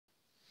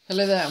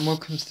Hello there and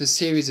welcome to the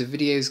series of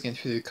videos going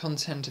through the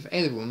content of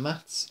A-Level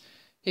Maths.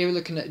 Here we're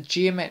looking at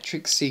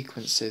geometric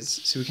sequences,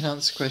 so we can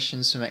answer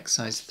questions from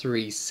exercise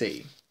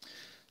 3C.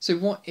 So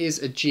what is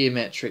a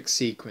geometric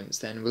sequence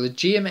then? Well, a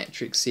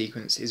geometric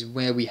sequence is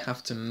where we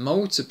have to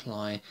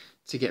multiply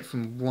to get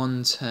from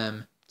one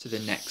term to the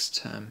next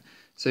term.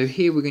 So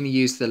here we're going to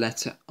use the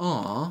letter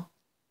R.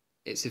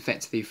 It's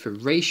effectively for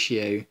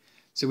ratio.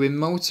 So we're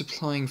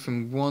multiplying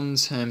from one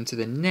term to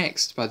the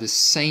next by the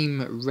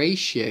same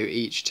ratio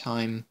each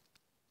time.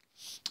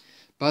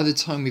 By the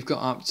time we've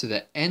got up to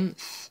the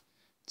nth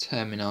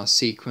term in our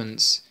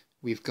sequence,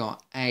 we've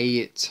got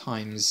a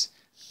times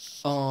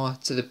r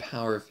to the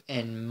power of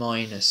n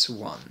minus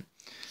 1.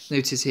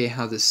 Notice here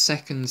how the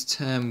second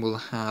term will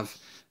have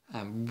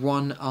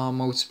 1 r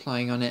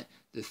multiplying on it,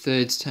 the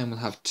third term will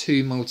have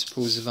 2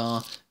 multiples of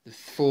r, the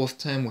fourth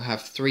term will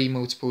have 3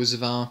 multiples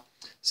of r,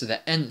 so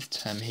the nth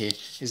term here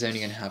is only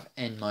going to have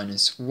n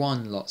minus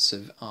 1 lots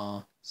of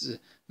r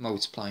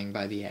multiplying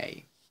by the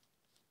a.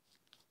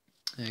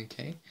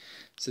 Okay,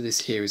 so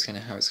this here is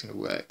how it's going to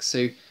work.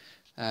 So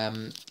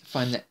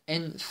find the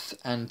nth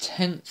and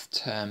 10th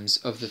terms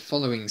of the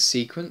following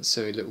sequence.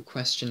 So a little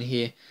question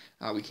here.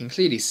 We can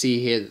clearly see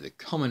here that the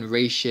common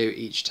ratio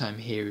each time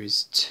here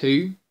is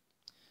 2.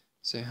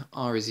 So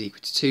r is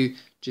equal to 2.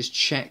 Just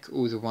check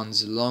all the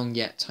ones along.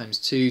 Yeah, times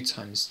 2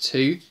 times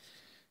 2.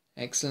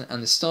 Excellent.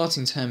 And the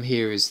starting term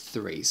here is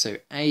 3. So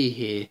a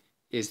here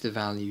is the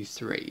value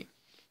 3.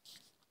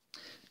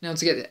 Now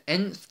to get the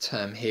nth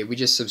term here, we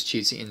just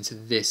substitute it into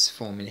this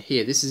formula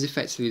here. This is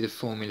effectively the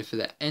formula for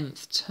the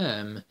nth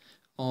term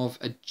of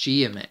a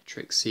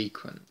geometric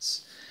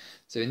sequence.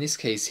 So in this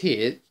case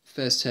here,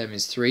 first term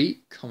is 3,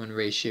 common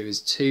ratio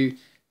is 2,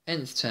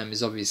 nth term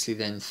is obviously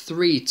then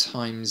 3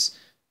 times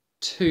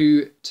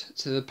 2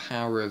 to the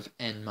power of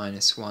n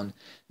minus 1.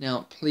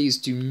 Now please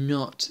do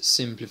not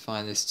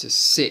simplify this to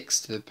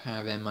 6 to the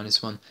power of n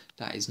minus 1.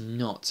 That is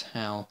not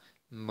how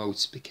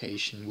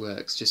multiplication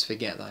works. Just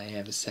forget that I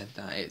ever said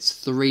that. It's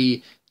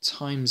 3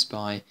 times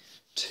by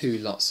 2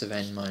 lots of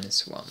n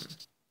minus 1,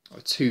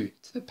 or 2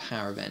 to the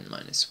power of n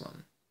minus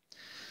 1.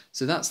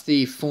 So that's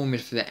the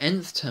formula for the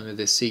nth term of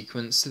this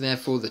sequence. So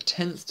therefore the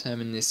 10th term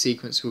in this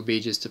sequence will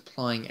be just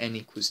applying n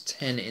equals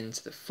 10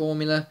 into the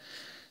formula.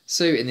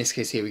 So in this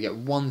case here we get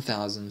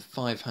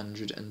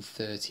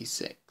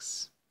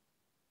 1536.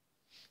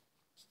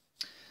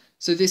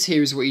 So this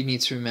here is what you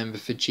need to remember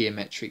for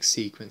geometric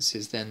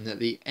sequences then, that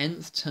the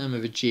nth term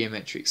of a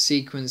geometric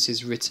sequence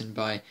is written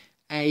by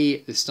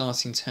a, the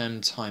starting term,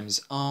 times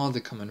r,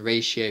 the common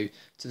ratio,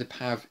 to the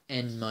power of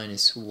n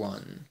minus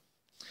 1.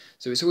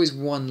 So it's always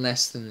 1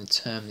 less than the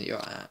term that you're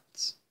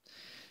at.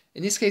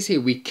 In this case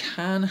here, we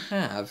can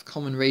have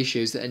common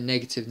ratios that are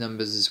negative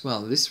numbers as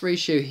well. This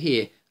ratio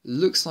here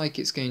looks like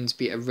it's going to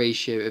be a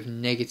ratio of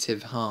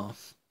negative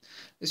half.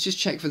 Let's just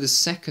check for the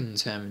second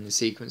term in the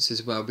sequence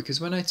as well,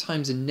 because when I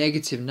times a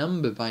negative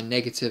number by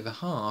negative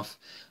half,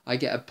 I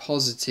get a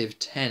positive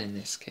 10 in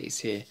this case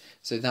here.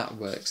 So that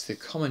works. The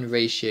common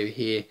ratio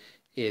here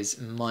is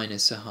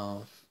minus a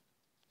half.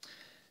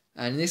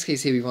 And in this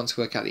case here, we want to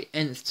work out the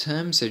nth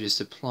term, so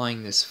just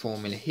applying this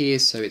formula here.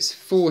 So it's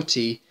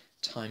 40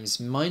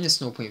 times minus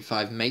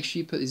 0.5, make sure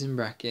you put these in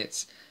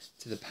brackets,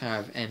 to the power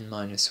of n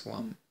minus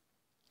 1.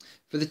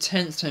 For the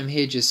 10th term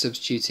here, just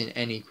substituting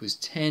n equals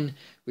 10,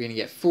 we're going to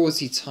get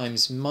 40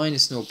 times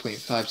minus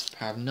 0.5 to the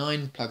power of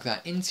 9. Plug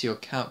that into your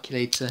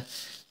calculator,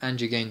 and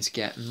you're going to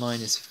get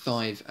minus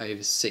 5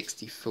 over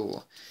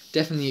 64.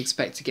 Definitely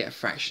expect to get a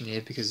fraction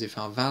here, because if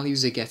our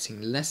values are getting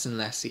less and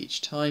less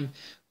each time,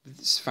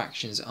 these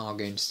fractions are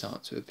going to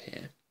start to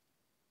appear.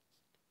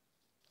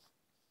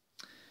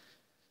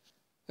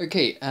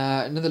 Okay,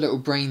 another little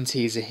brain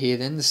teaser here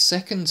then. The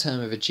second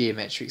term of a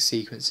geometric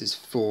sequence is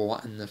 4,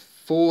 and the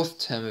fourth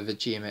term of a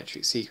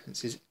geometric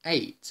sequence is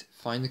 8.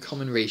 Find the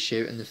common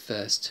ratio in the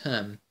first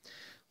term.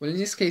 Well, in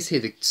this case here,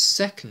 the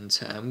second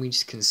term, we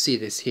just can see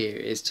this here,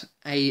 is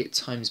a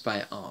times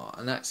by r,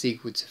 and that's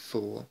equal to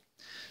 4.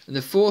 And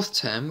the fourth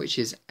term, which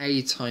is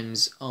a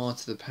times r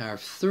to the power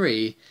of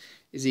 3,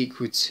 is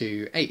equal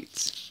to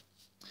 8.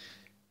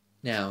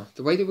 Now,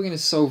 the way that we're going to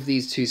solve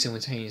these two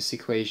simultaneous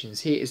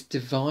equations here is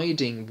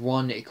dividing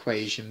one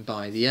equation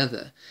by the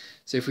other.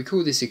 So if we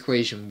call this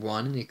equation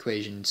 1 and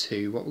equation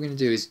 2, what we're going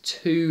to do is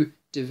 2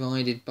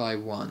 divided by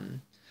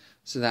 1.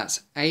 So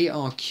that's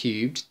ar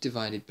cubed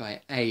divided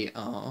by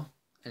ar,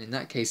 and in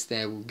that case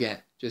there we'll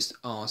get just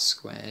r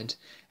squared,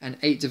 and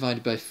 8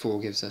 divided by 4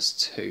 gives us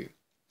 2.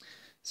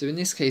 So in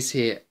this case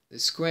here, the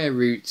square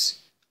root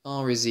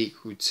r is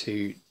equal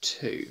to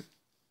 2.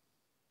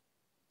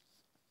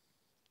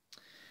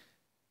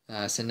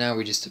 So now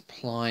we just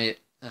apply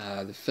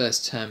the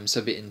first term,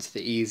 sub it into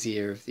the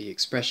easier of the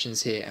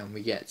expressions here, and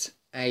we get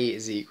a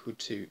is equal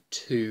to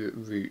 2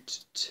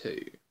 root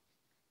 2.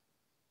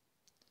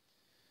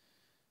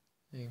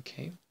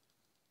 Okay.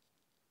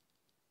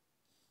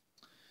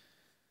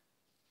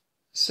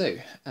 So,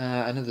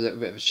 another little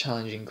bit of a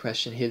challenging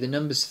question here. The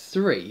numbers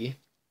 3,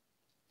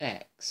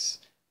 x,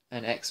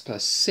 and x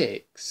plus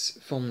 6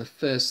 form the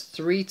first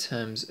three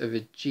terms of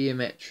a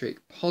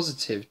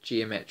positive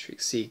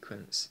geometric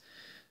sequence.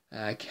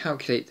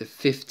 Calculate the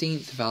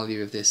 15th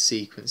value of this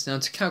sequence. Now,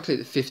 to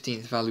calculate the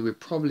 15th value, we're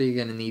probably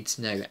going to need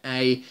to know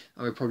A, and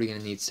we're probably going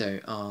to need to know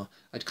R.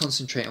 I'd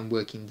concentrate on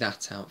working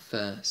that out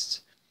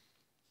first.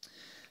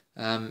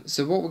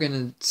 So what we're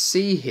going to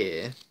see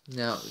here,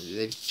 now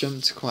they've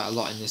jumped quite a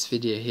lot in this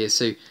video here,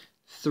 so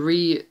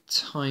 3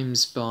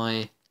 times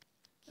by,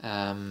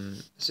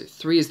 so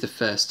 3 is the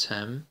first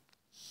term,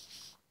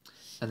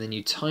 and then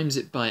you times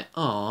it by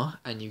R,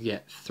 and you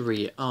get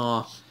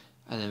 3R,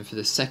 and then for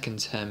the second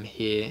term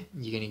here,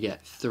 you're going to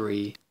get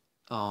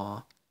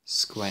 3R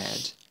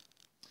squared.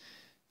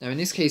 Now in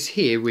this case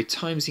here, we're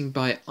timesing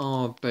by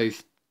R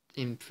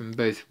from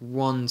both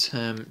one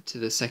term to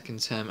the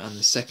second term and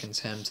the second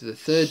term to the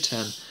third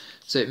term.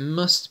 So it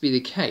must be the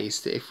case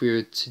that if we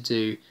were to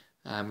do,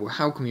 well,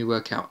 how can we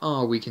work out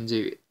R? We can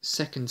do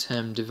second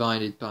term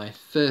divided by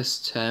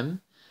first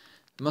term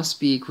must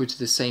be equal to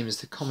the same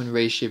as the common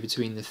ratio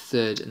between the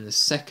third and the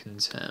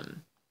second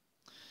term.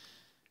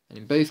 And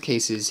in both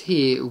cases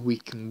here, we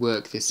can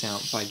work this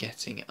out by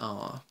getting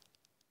R.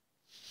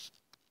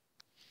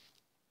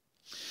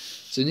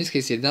 So in this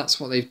case here, that's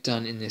what they've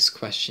done in this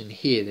question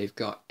here. They've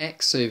got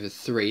x over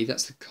 3,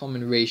 that's the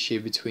common ratio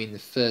between the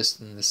first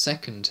and the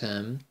second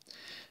term,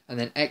 and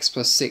then x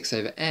plus 6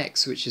 over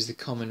x, which is the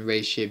common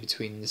ratio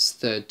between this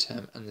third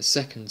term and the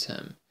second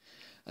term.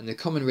 And the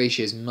common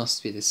ratios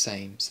must be the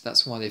same, so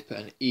that's why they've put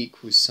an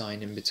equal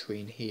sign in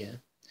between here.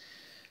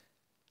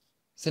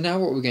 So now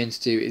what we're going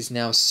to do is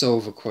now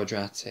solve a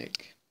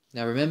quadratic.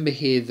 Now remember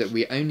here that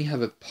we only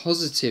have a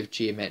positive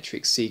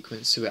geometric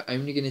sequence, so we're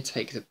only going to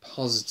take the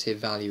positive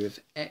value of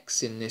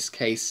x in this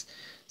case,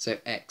 so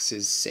x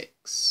is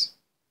 6.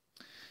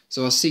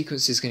 So our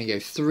sequence is going to go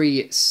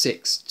 3,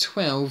 6,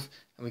 12,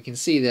 and we can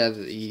see there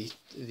that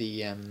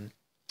the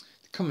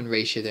common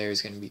ratio there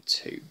is going to be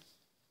 2.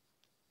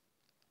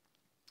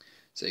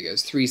 So it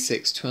goes 3,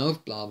 6,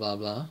 12, blah, blah,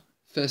 blah.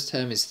 First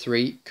term is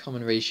 3,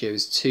 common ratio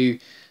is 2.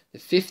 The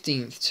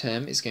 15th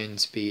term is going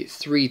to be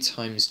 3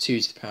 times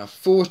 2 to the power of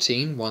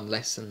 14, one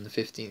less than the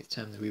 15th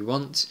term that we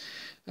want,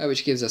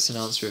 which gives us an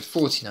answer of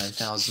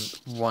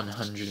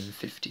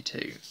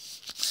 49,152.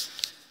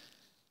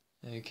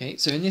 Okay,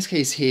 so in this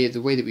case here,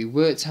 the way that we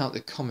worked out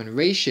the common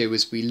ratio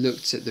was we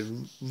looked at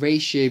the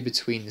ratio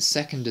between the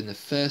second and the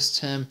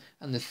first term,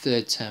 and the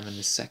third term and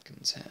the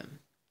second term.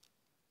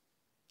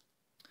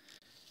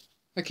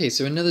 Okay,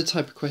 so another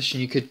type of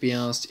question you could be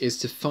asked is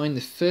to find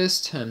the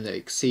first term that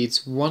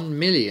exceeds 1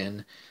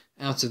 million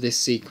out of this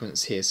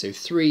sequence here. So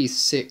 3,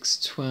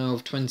 6,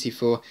 12,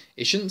 24.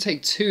 It shouldn't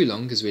take too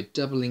long because we're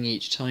doubling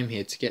each time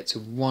here to get to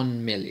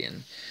 1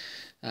 million.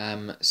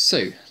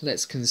 So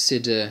let's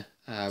consider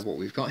what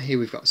we've got here.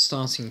 We've got a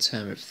starting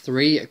term of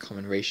 3, a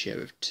common ratio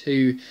of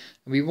 2,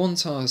 and we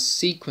want our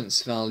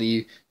sequence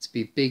value to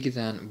be bigger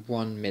than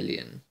 1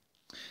 million.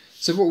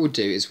 So what we'll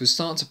do is we'll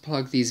start to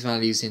plug these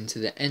values into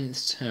the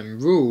nth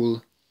term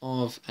rule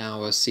of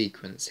our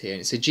sequence here.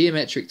 It's a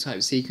geometric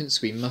type sequence,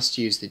 so we must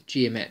use the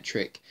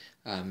geometric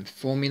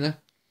formula.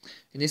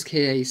 In this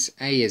case,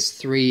 a is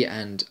 3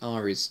 and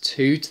r is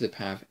 2 to the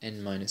power of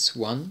n minus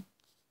 1.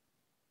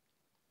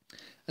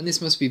 And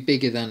this must be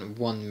bigger than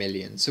 1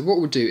 million. So what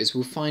we'll do is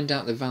we'll find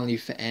out the value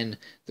for n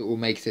that will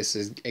make this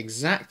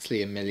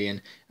exactly a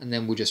million, and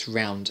then we'll just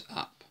round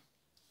up.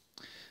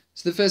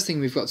 So the first thing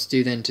we've got to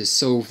do then to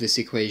solve this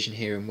equation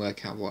here and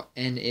work out what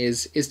n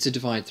is to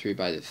divide through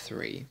by the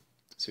 3.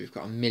 So we've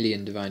got a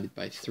million divided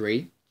by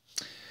 3.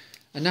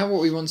 And now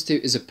what we want to do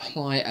is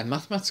apply a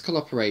mathematical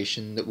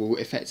operation that will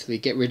effectively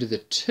get rid of the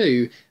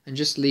 2 and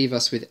just leave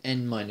us with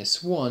n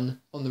minus 1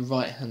 on the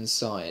right hand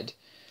side.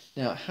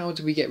 Now how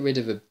do we get rid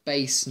of a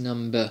base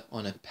number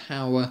on a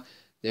power?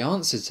 The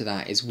answer to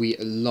that is we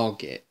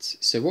log it.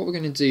 So what we're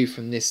going to do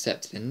from this step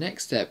to the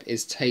next step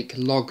is take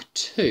log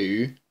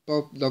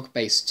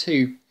base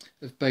 2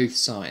 of both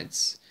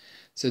sides.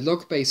 So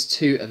log base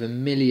 2 of a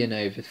million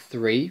over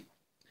 3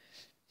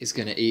 is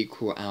going to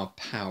equal our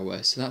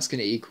power. So that's going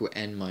to equal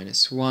n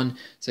minus 1.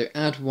 So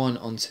add 1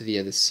 onto the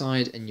other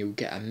side and you'll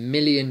get a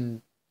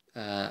million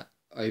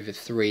over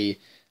 3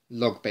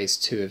 log base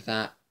 2 of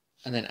that,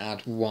 and then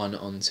add 1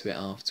 onto it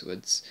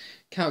afterwards.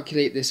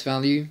 Calculate this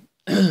value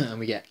and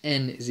we get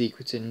n is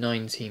equal to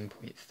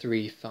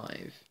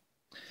 19.35.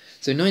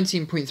 So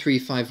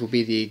 19.35 will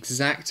be the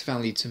exact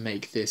value to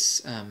make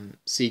this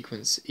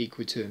sequence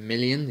equal to a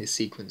million, this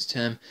sequence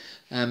term.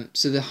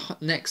 So the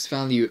next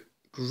value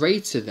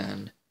greater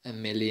than a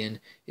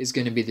million is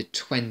going to be the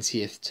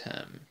 20th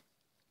term.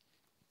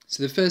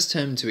 So the first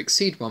term to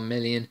exceed 1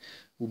 million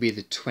will be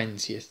the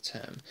 20th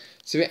term.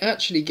 So it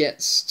actually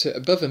gets to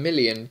above a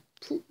million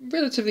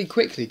relatively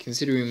quickly,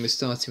 considering we're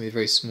starting with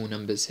very small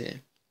numbers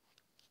here.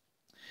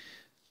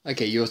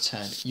 Okay, your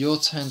turn. Your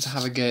turn to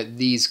have a go at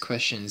these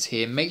questions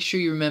here. Make sure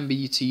you remember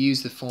to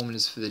use the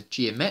formulas for the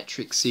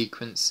geometric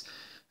sequence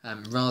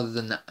rather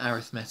than the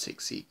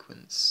arithmetic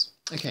sequence.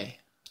 Okay,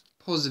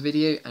 pause the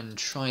video and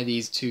try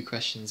these 2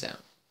 questions out.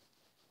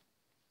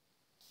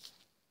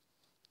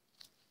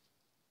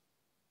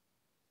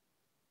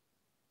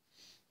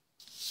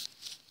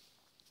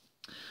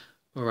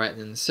 Alright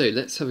then, so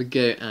let's have a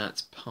go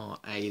at part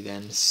A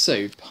then.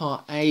 So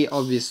part A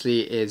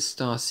obviously is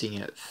starting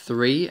at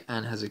 3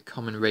 and has a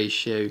common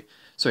ratio,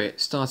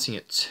 starting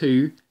at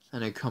 2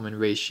 and a common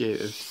ratio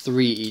of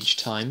 3 each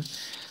time.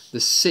 The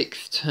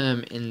sixth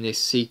term in this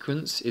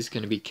sequence is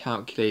going to be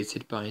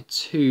calculated by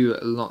 2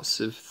 lots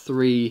of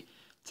 3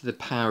 to the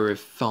power of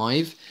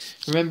 5.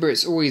 Remember,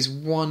 it's always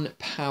 1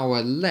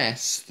 power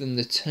less than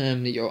the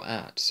term that you're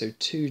at. So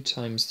 2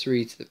 times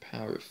 3 to the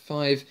power of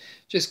 5.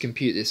 Just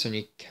compute this on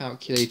your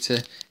calculator.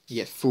 You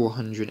get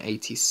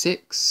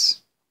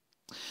 486.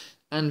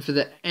 And for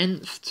the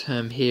nth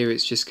term here,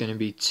 it's just going to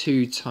be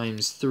 2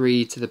 times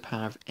 3 to the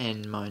power of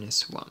n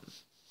minus 1.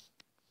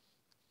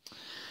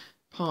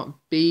 Part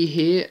B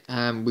here,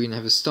 we're going to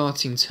have a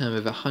starting term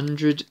of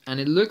 100,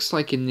 and it looks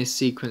like in this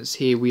sequence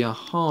here we are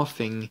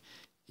halving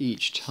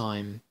each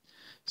time.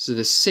 So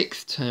the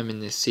sixth term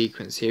in this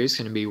sequence here is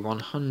going to be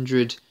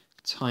 100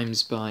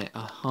 times by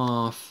a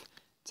half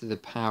to the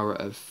power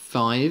of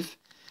 5.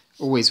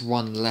 Always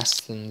 1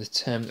 less than the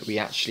term that we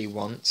actually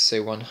want.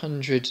 So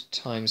 100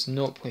 times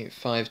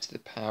 0.5 to the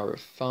power of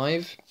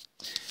 5.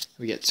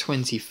 We get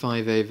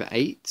 25 over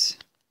 8.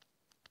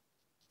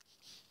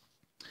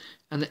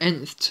 And the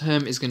nth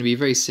term is going to be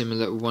very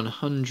similar,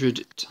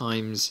 100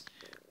 times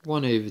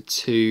 1 over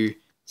 2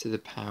 to the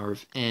power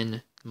of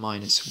n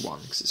minus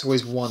 1, because it's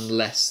always 1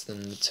 less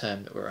than the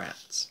term that we're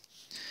at.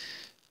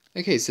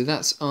 Okay, so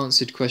that's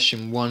answered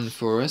question 1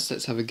 for us.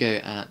 Let's have a go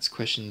at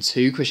question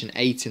 2, question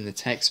 8 in the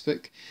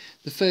textbook.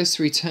 The first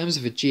 3 terms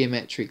of a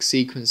geometric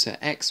sequence are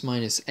x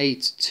minus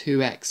 8,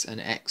 2x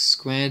and x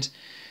squared.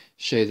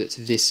 Show that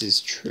this is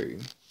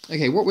true.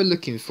 Okay, what we're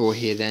looking for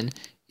here then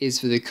is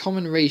for the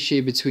common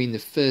ratio between the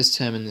first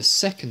term and the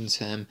second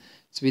term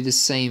to be the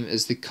same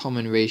as the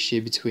common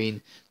ratio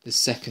between the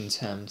second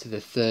term to the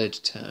third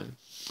term.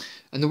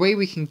 And the way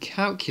we can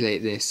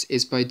calculate this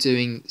is by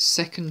doing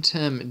second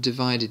term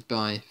divided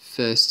by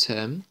first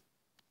term,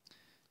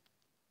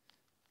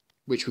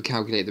 which will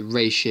calculate the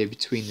ratio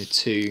between the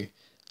two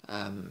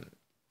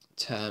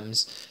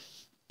terms,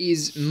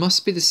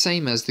 must be the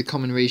same as the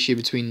common ratio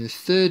between the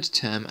third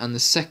term and the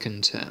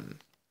second term.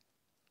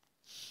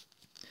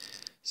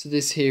 So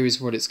this here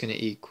is what it's going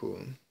to equal.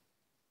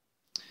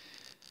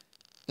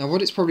 Now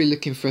what it's probably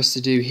looking for us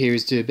to do here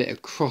is do a bit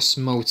of cross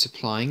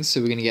multiplying. So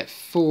we're going to get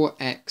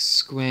 4x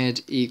squared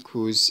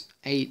equals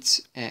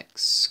 8x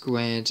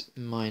squared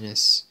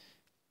minus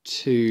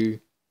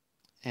 2x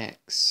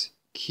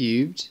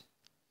cubed.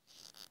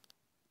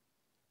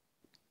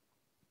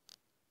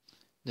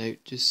 No,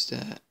 just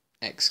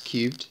x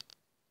cubed.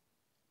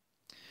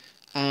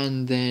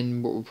 And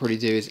then what we'll probably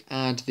do is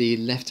add the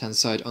left-hand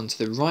side onto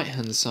the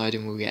right-hand side,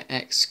 and we'll get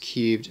x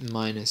cubed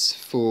minus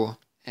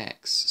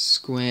 4x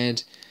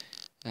squared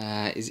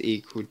is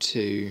equal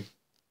to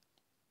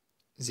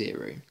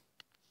 0.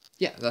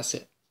 Yeah, that's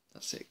it.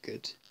 That's it,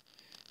 good.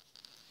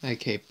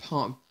 Okay,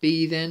 part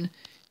B then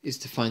is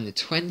to find the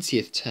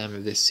 20th term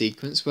of this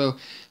sequence. Well,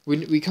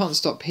 we can't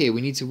stop here.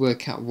 We need to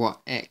work out what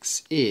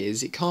x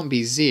is. It can't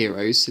be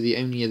 0, so the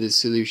only other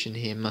solution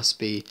here must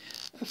be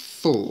a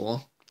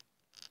 4.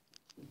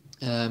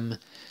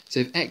 So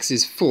if x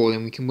is 4,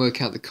 then we can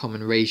work out the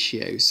common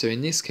ratio. So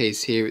in this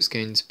case here, it's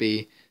going to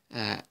be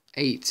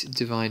 8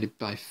 divided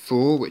by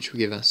 4, which will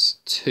give us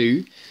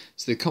 2.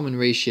 So the common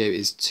ratio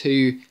is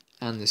 2,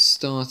 and the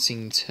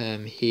starting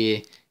term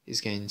here is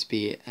going to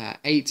be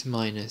 8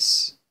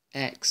 minus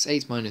x.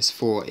 8 minus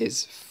 4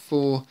 is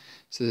 4,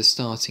 so the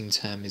starting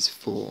term is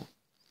 4.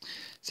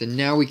 So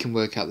now we can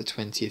work out the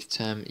 20th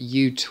term.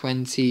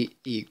 u20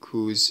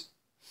 equals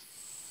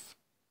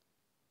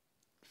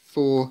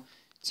 4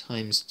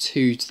 times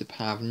 2 to the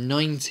power of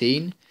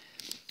 19.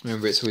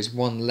 Remember, it's always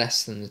 1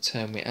 less than the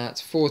term we're at.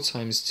 4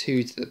 times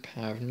 2 to the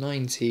power of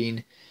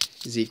 19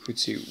 is equal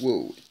to,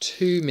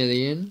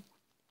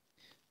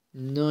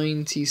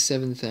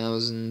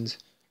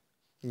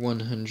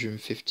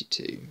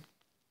 2,097,152.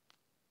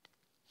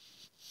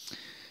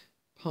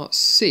 Part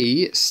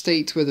C,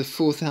 state whether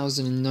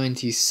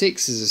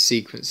 4096 is a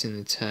sequence in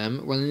the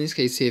term. Well, in this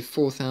case here,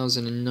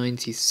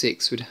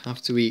 4096 would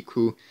have to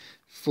equal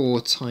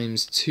 4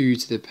 times 2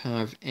 to the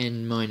power of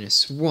n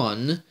minus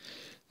 1.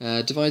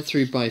 Divide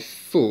through by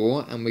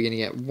 4, and we're going to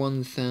get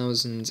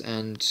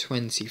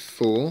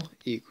 1024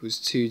 equals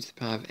 2 to the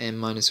power of n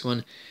minus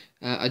 1.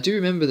 I do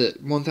remember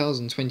that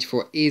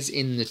 1024 is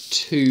in the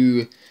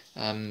 2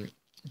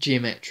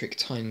 geometric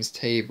times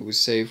tables.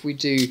 So if we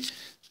do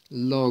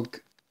log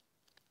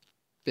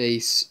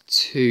base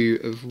 2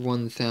 of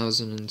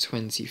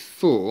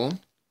 1024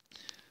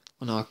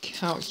 on our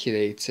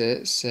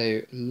calculator,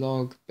 so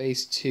log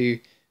base 2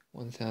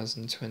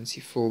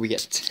 1024, we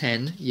get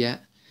 10, yeah.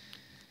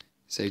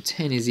 So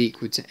 10 is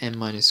equal to n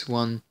minus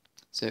 1,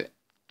 so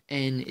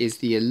n is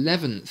the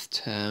 11th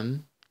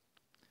term.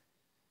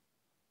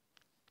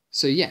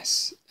 So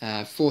yes,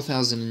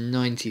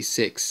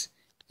 4096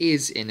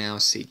 is in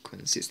our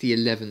sequence. It's the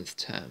 11th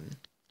term.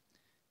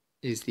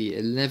 It is the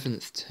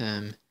 11th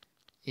term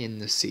in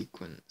the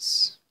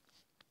sequence.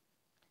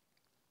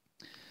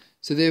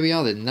 So there we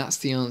are then, that's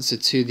the answer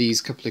to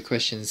these couple of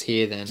questions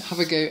here then. Have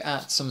a go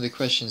at some of the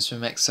questions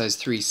from exercise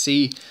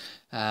 3C.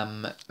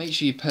 Make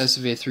sure you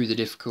persevere through the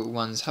difficult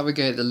ones, have a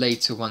go at the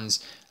later ones.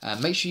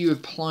 Make sure you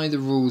apply the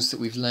rules that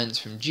we've learnt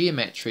from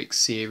geometric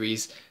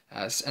series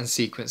and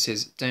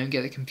sequences. Don't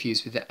get it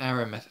confused with the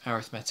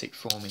arithmetic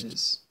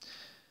formulas.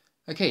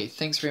 Okay,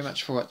 thanks very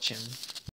much for watching.